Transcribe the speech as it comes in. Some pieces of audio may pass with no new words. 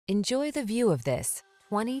Enjoy the view of this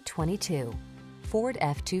 2022 Ford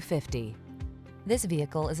F-250. This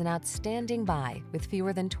vehicle is an outstanding buy with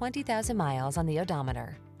fewer than 20,000 miles on the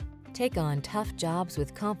odometer. Take on tough jobs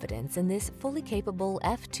with confidence in this fully capable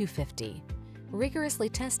F-250. Rigorously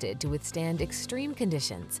tested to withstand extreme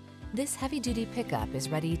conditions, this heavy-duty pickup is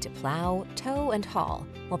ready to plow, tow, and haul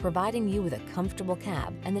while providing you with a comfortable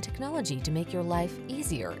cab and the technology to make your life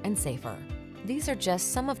easier and safer. These are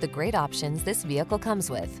just some of the great options this vehicle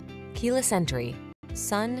comes with: keyless entry,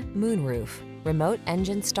 sun, moonroof, remote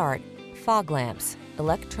engine start, fog lamps,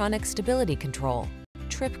 electronic stability control,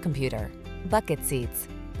 trip computer, bucket seats,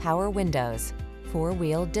 power windows,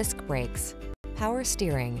 four-wheel disc brakes, power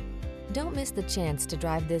steering. Don't miss the chance to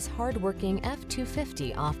drive this hard-working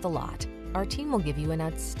F-250 off the lot. Our team will give you an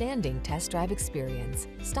outstanding test drive experience.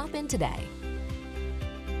 Stop in today.